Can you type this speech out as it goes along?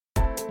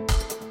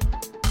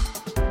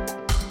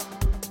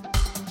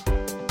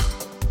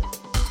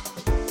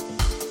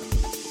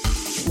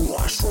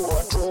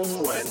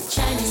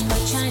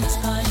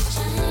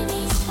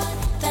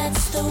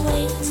the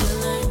way to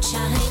learn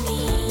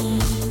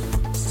Chinese.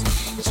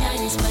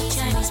 ChinesePod,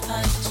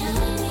 ChinesePod,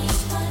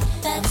 ChinesePod.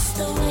 That's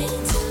the way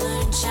to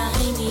learn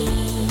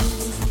Chinese.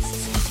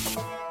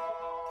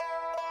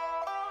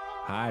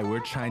 Hi,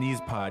 we're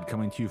ChinesePod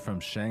coming to you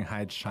from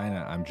Shanghai,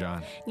 China. I'm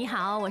John. 你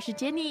好，我是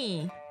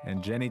Jenny。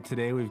 And Jenny,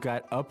 today we've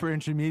got upper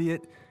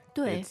intermediate.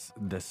 对 It's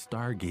the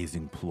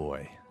stargazing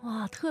ploy.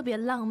 哇，特别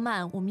浪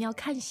漫，我们要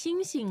看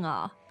星星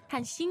啊，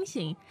看星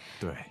星。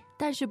对，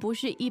但是不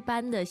是一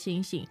般的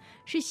星星，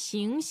是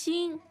行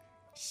星，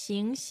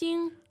行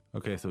星。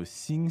 Okay, so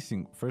星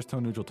星 first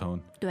tone, neutral tone,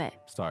 对，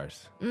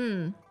 stars.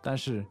 嗯，但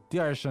是第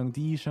二声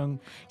第一声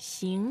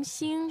行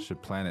星。是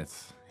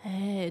planets.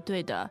 哎，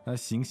对的，那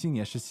行星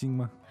也是星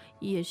吗？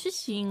也是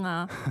星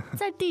啊，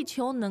在地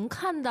球能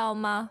看到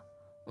吗？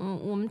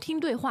我们听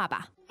对话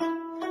吧。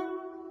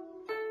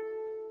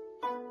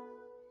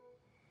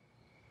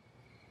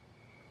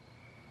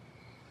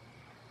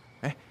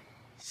哎，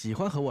喜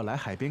欢和我来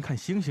海边看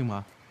星星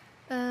吗？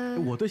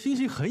我对星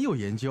星很有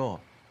研究。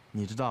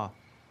你知道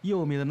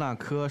右面的那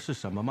颗是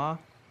什么吗？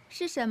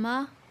是什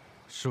么？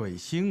水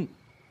星。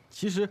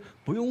其实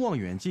不用望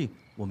远镜，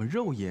我们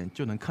肉眼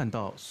就能看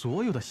到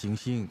所有的行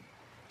星。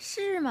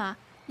是吗？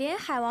连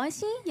海王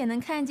星也能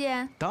看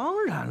见？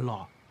当然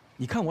了，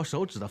你看我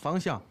手指的方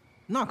向，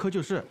那颗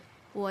就是。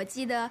我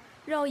记得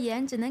肉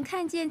眼只能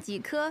看见几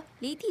颗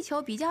离地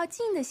球比较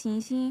近的行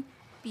星，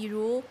比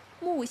如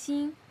木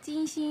星、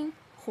金星、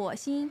火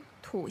星、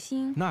土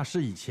星。那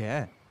是以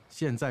前，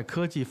现在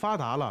科技发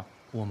达了，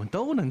我们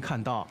都能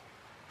看到。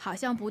好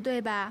像不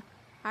对吧？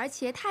而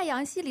且太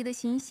阳系里的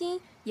行星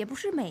也不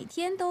是每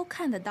天都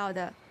看得到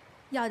的，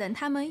要等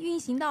它们运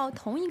行到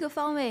同一个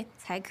方位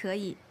才可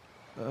以。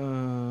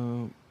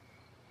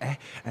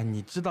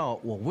你知道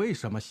我为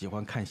什么喜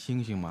欢看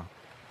星星吗？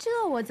这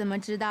我怎么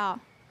知道？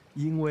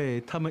因为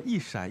它们一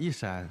闪一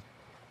闪，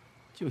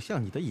就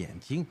像你的眼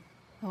睛。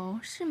哦，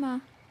是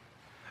吗？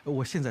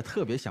我现在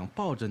特别想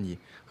抱着你，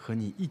和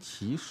你一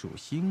起数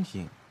星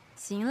星。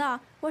行了，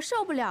我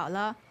受不了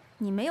了。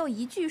你没有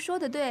一句说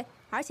的对，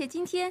而且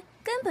今天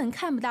根本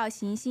看不到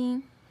行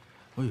星。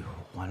哎呦，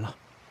完了，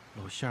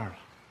露馅了。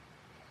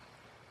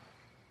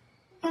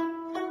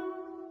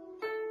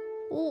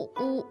呜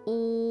呜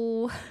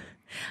呜，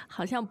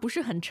好像不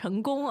是很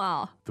成功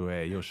啊。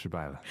对，又失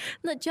败了。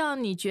那这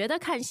样你觉得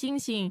看星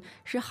星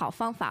是好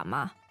方法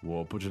吗？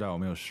我不知道，我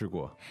没有试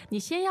过。你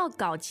先要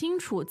搞清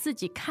楚自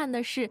己看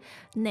的是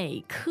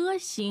哪颗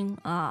星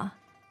啊，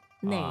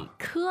哪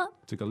颗？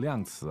这个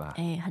量词啊，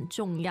哎，很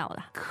重要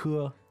啦。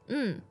颗。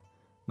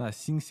那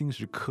星星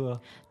是颗，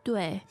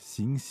对，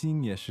行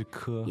星也是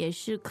颗，也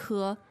是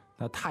颗。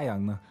那太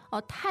阳呢？哦，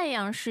太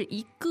阳是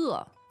一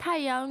个，太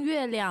阳、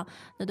月亮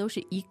那都是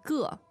一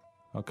个。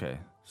Okay,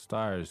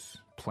 stars,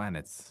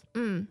 planets.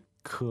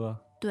 颗。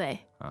对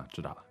啊，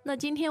知道了。那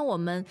今天我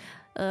们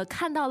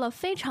看到了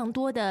非常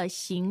多的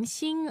行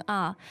星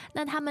啊，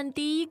那他们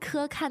第一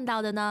颗看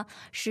到的呢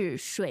是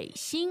水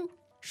星，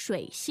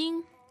水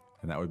星。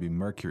 And that would be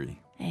Mercury.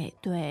 哎，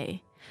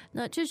对，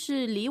那这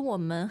是离我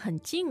们很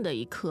近的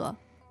一颗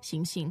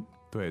行星。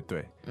对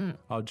对。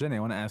Jenny, I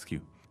want to ask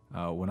you.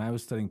 When I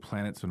was studying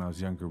planets when I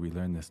was younger, we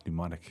learned this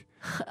mnemonic.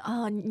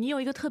 啊，你有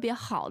一个特别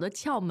好的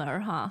窍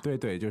门哈。对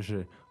对，就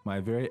是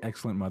My very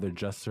excellent mother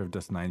just served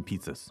us 9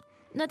 pizzas.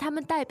 那他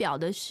们代表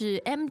的是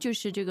M， 就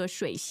是这个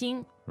水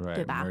星， Right,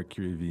 对吧？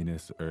 Mercury,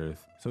 Venus, Earth.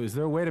 So is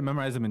there a way to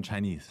memorize them in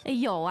Chinese? 哎，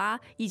有啊，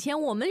以前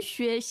我们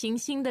学行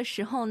星的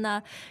时候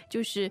呢，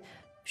就是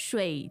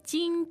水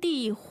金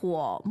地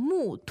火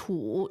木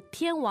土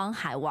天王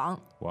海王。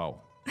Wow.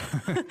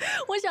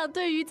 我想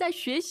对于在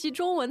学习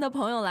中文的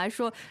朋友来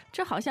说，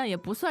这好像也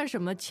不算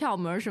什么窍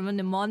门，什么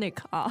mnemonic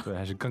啊。对，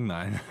还是更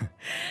难。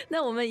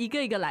那我们一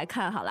个一个来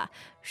看好了。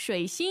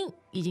水星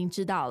已经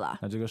知道了，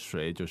那这个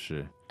水就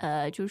是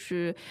就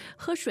是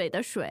喝水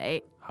的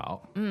水。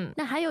好。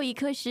那还有一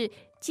颗是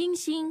金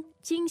星，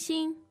金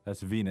星。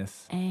 That's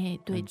Venus. 哎，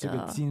对的。这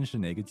个金是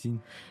哪个金？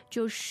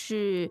就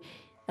是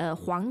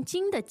黄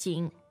金的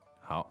金。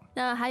好。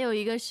那还有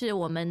一个是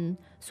我们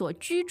所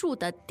居住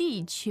的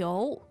地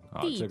球。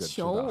地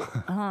球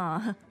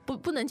啊，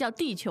不能叫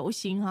地球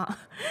星啊。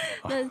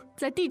那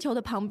在地球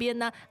的旁边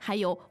呢，还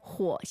有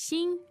火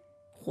星，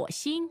火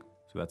星。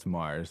So that's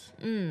Mars.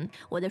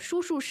 我的叔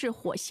叔是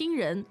火星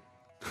人，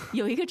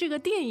有一个这个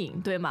电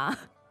影，对吗？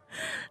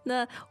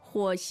那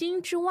火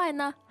星之外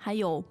呢，还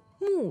有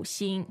木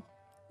星，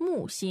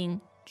木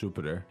星。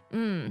Jupiter.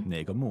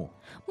 哪个木？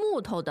木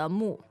头的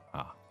木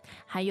啊。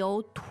还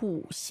有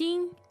土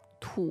星，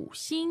土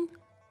星。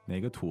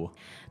哪个土？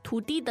土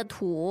地的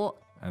土。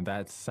And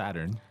that's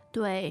Saturn.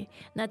 对，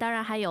那当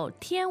然还有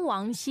天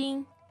王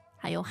星，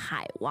还有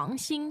海王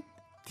星。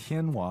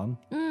天王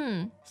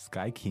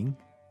？Sky King?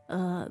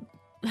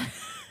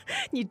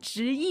 你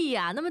直译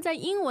啊。那么在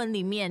英文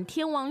里面，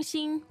天王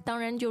星当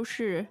然就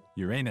是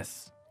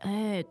Uranus.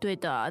 哎，对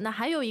的。那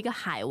还有一个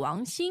海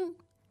王星，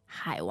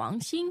海王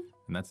星。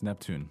And that's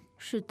Neptune.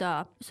 是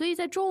的，所以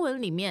在中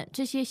文里面，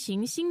这些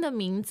行星的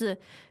名字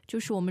就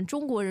是我们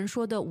中国人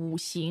说的五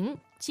行：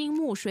金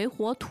木水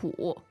火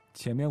土。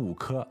前面5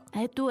颗。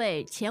哎，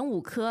对，前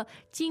5颗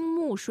金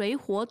木水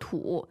火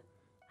土，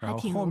然后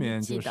后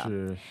面就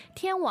是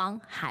天王、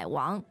海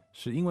王，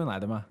是英文来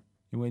的吗？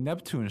因为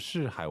Neptune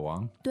是海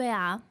王。对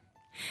啊，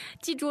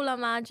记住了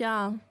吗？这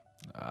样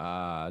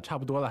差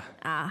不多了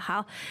啊。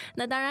好，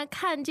那当然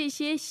看这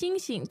些星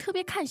星，特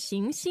别看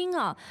行星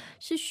啊，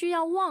是需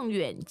要望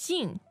远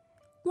镜。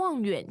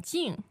望远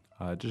镜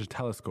这是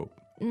telescope。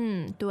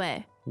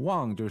对，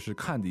望就是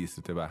看的意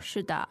思，对吧？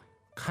是的。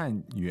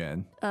看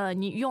远，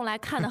你用来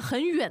看的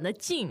很远的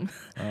镜，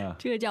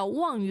这个叫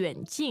望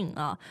远镜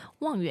啊，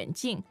望远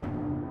镜。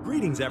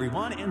Greetings,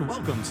 everyone, and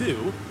welcome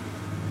to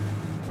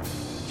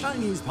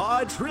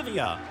ChinesePod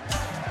Trivia.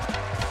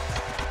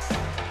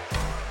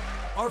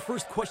 Our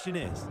first question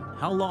is,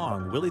 how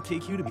long will it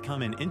take you to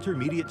become an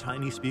intermediate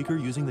Chinese speaker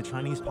using the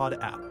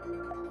ChinesePod app?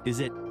 Is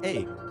it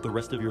A, the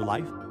rest of your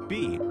life?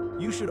 B,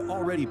 you should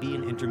already be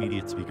an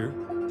intermediate speaker?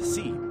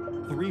 C,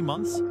 3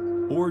 months?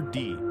 Or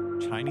D,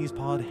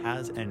 ChinesePod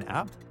has an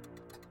app?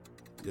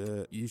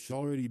 You should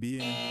already be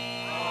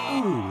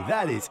in. Ooh,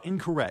 that is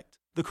incorrect.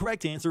 The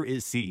correct answer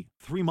is C,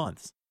 3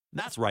 months.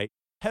 That's right.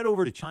 Head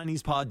over to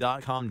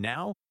ChinesePod.com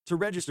now to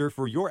register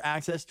for your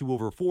access to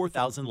over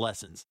 4,000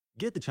 lessons.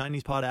 Get the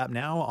ChinesePod app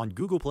now on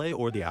Google Play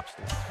or the App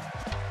Store.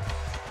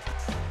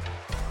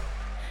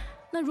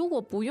 那如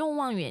果不用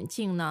望远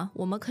镜呢？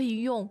我们可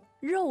以用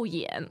肉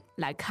眼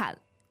来看，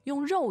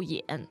用肉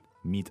眼。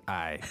Meat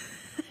eye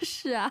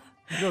是啊，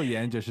肉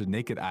眼就是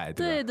naked eye， 对吧？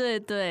对对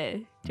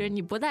对，就是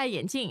你不戴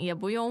眼镜，也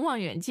不用望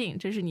远镜，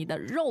这是你的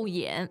肉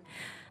眼。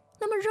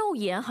那么肉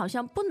眼好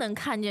像不能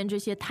看见这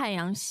些太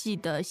阳系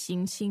的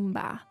行星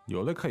吧？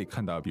有的可以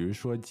看到，比如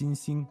说金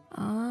星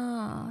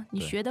啊，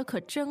你学的可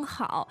真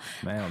好。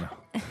没有。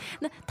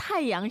那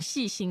太阳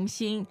系行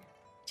星，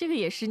这个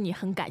也是你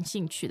很感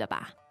兴趣的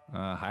吧？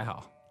还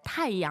好。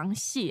太阳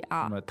系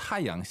啊，那么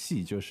太阳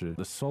系就是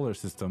the solar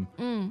system。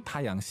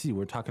太阳系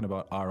we're talking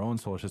about our own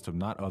solar system,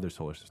 not other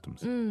solar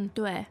systems。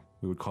对。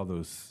We would call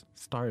those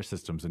star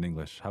systems in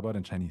English. How about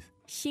in Chinese?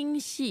 星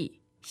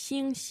系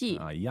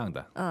一样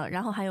的。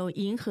然后还有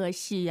银河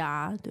系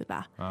呀，对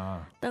吧？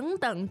等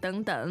等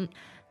等等。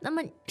那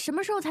么什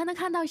么时候才能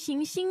看到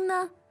行星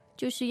呢？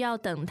就是要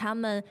等它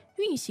们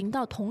运行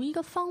到同一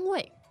个方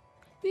位。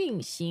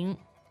运行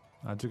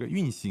这个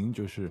运行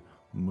就是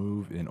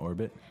move in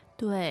orbit。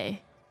对。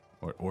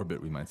Or orbit,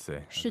 we might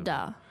say. 是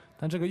的。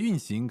但这个运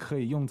行可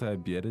以用在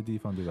别的地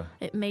方，对吧？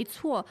没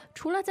错，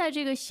除了在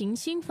这个行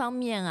星方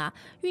面啊，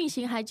运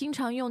行还经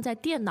常用在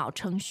电脑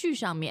程序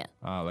上面。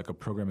like a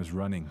program is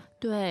running。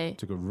对，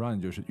这个 run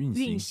就是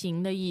运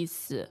行的意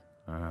思。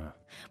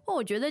不过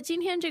我觉得今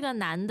天这个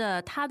男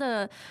的他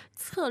的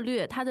策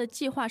略，他的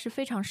计划是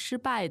非常失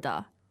败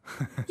的。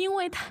因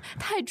为他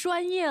太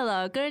专业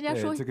了，跟人家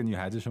说这个女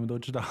孩子什么都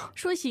知道，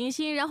说行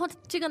星，然后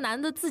这个男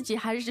的自己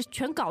还是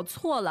全搞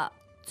错了。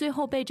最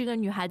后被这个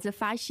女孩子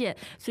发现，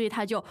所以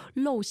他就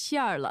露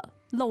馅儿了。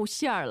露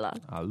馅儿。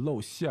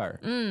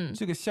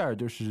这个馅儿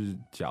就是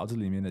饺子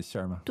里面的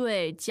馅儿吗？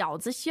对，饺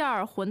子馅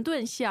儿、馄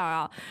饨馅儿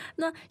啊。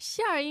那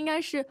馅儿应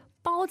该是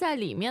包在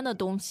里面的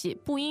东西，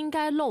不应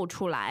该露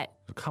出来，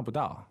看不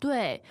到。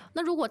对，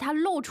那如果它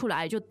露出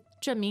来，就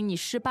证明你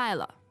失败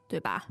了，对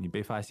吧？你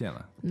被发现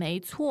了。没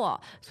错，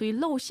所以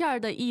露馅儿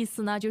的意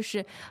思呢，就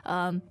是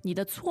你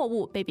的错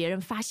误被别人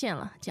发现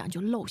了，这样就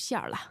露馅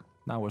儿了。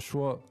那我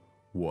说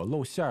我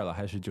露馅儿了，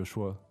还是就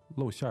说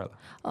露馅儿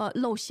了？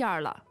露馅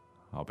儿了。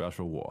好，不要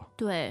说我。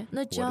对，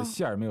那只要我的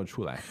馅儿没有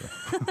出来，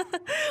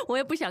我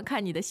也不想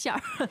看你的馅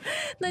儿。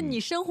那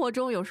你生活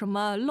中有什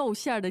么露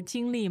馅儿的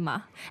经历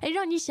吗？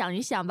让你想一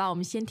想吧。我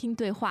们先听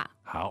对话。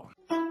好。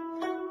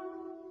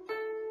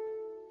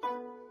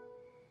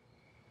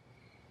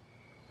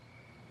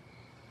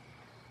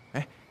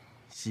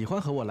喜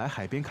欢和我来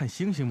海边看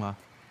星星吗？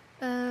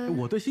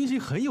我对星星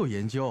很有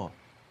研究。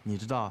你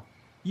知道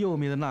右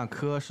面的那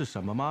颗是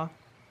什么吗？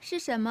是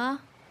什么？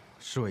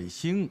水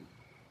星。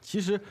其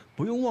实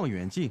不用望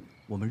远镜，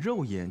我们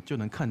肉眼就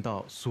能看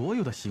到所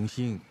有的行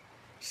星。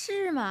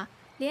是吗？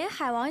连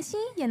海王星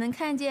也能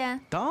看见？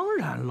当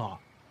然了，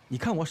你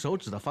看我手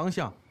指的方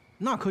向，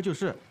那颗就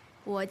是。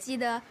我记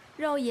得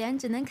肉眼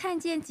只能看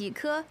见几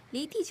颗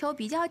离地球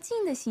比较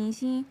近的行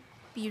星，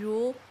比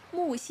如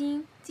木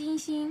星、金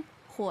星、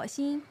火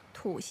星、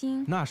土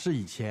星。那是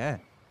以前，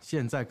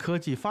现在科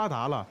技发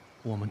达了，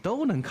我们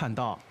都能看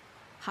到。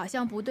好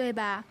像不对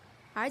吧？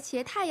而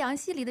且太阳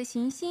系里的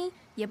行星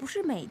也不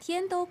是每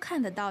天都看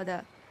得到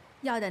的，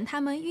要等它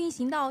们运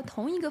行到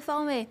同一个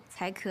方位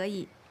才可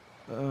以。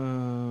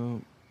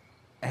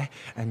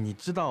你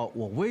知道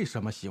我为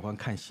什么喜欢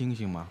看星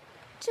星吗？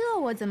这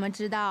我怎么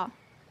知道？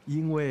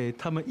因为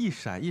它们一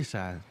闪一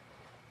闪，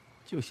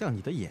就像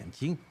你的眼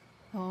睛。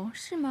哦，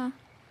是吗？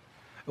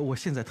我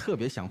现在特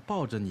别想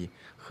抱着你，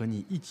和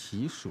你一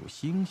起数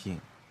星星。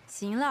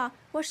行了，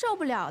我受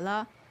不了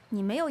了。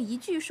你没有一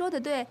句说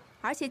的对，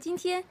而且今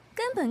天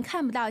根本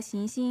看不到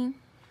行星。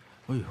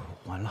哎呦，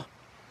完了，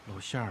露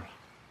馅了。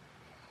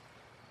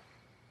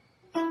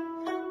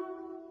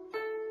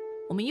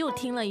我们又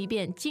听了一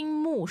遍金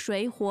木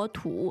水火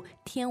土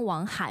天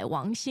王海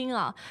王星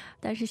啊，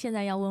但是现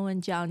在要问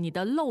问John你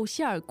的露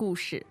馅儿故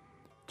事。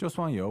就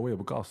算有我也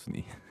不告诉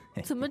你。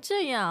怎么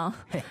这样？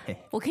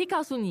我可以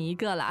告诉你一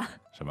个啦。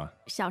什么？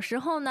小时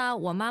候呢，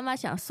我妈妈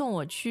想送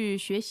我去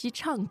学习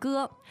唱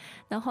歌，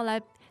那后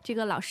来这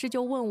个老师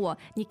就问我，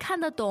你看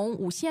得懂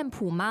五线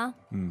谱吗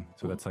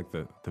？So that's like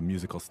the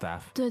musical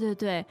staff. 对对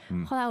对，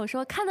后来我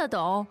说看得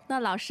懂，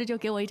那老师就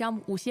给我一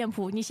张五线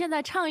谱，你现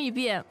在唱一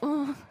遍。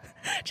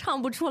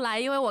唱不出来，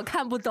因为我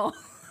看不懂。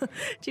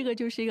这个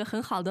就是一个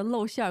很好的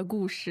露馅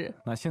故事。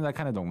那现在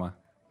看得懂吗？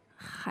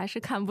还是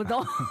看不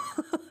懂。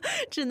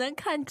只能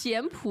看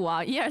简谱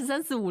啊，1、2、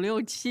3、4、5、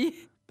6、7。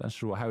但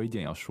是我还有一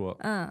点要说，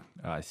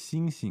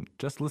星星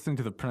just listening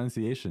to the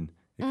pronunciation,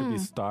 it could be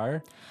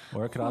star,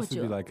 or it could also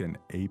be like an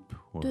ape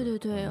or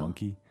a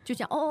monkey. 就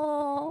讲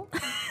哦。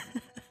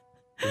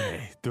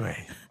对。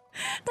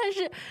但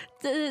是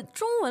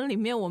中文里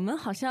面我们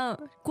好像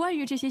关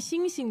于这些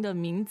星星的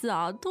名字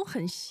啊都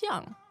很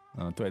像。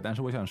对，但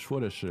是我想说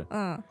的是，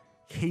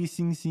黑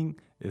猩猩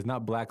is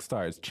not black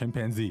star, it's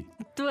chimpanzee.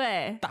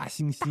 对，大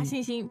猩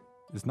猩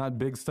it's not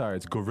big star,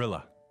 it's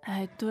gorilla.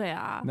 哎，对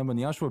啊。那么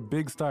你要说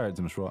big star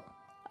怎么说？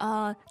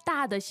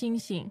大的星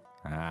星。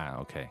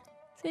OK。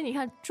所以你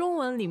看中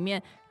文里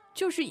面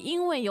就是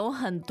因为有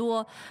很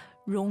多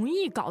容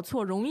易搞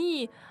错，容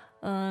易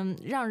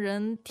让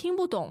人听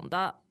不懂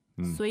的，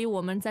所以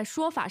我们在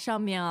说法上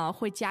面啊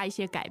会加一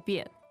些改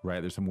变。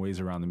Right, there's some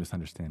ways around the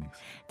misunderstandings.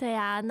 对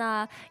啊，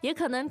那也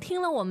可能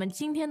听了我们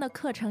今天的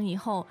课程以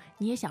后，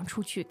你也想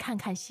出去看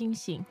看星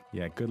星。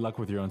Yeah, good luck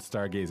with your own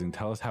stargazing.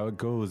 Tell us how it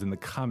goes in the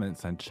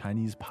comments on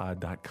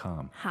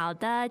ChinesePod.com. 好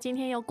的，今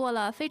天又过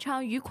了非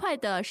常愉快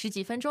的10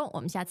几分钟，我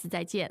们下次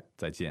再见。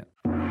再见。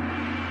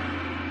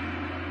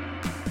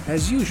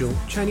As usual,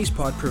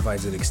 ChinesePod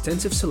provides an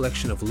extensive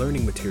selection of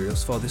learning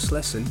materials for this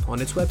lesson on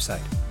its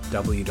website,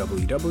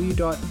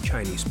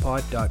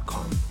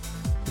 www.ChinesePod.com.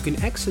 You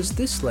can access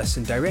this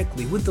lesson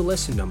directly with the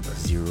lesson number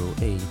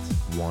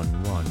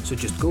 0811. So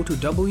just go to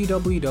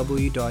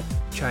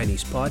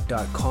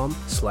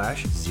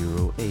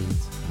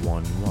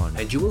www.ChinesePod.com/0811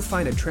 and you will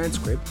find a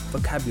transcript,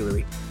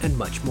 vocabulary, and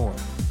much more.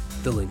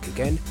 The link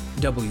again,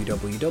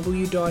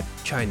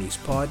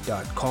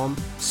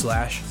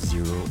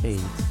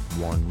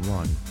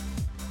 www.ChinesePod.com/0811.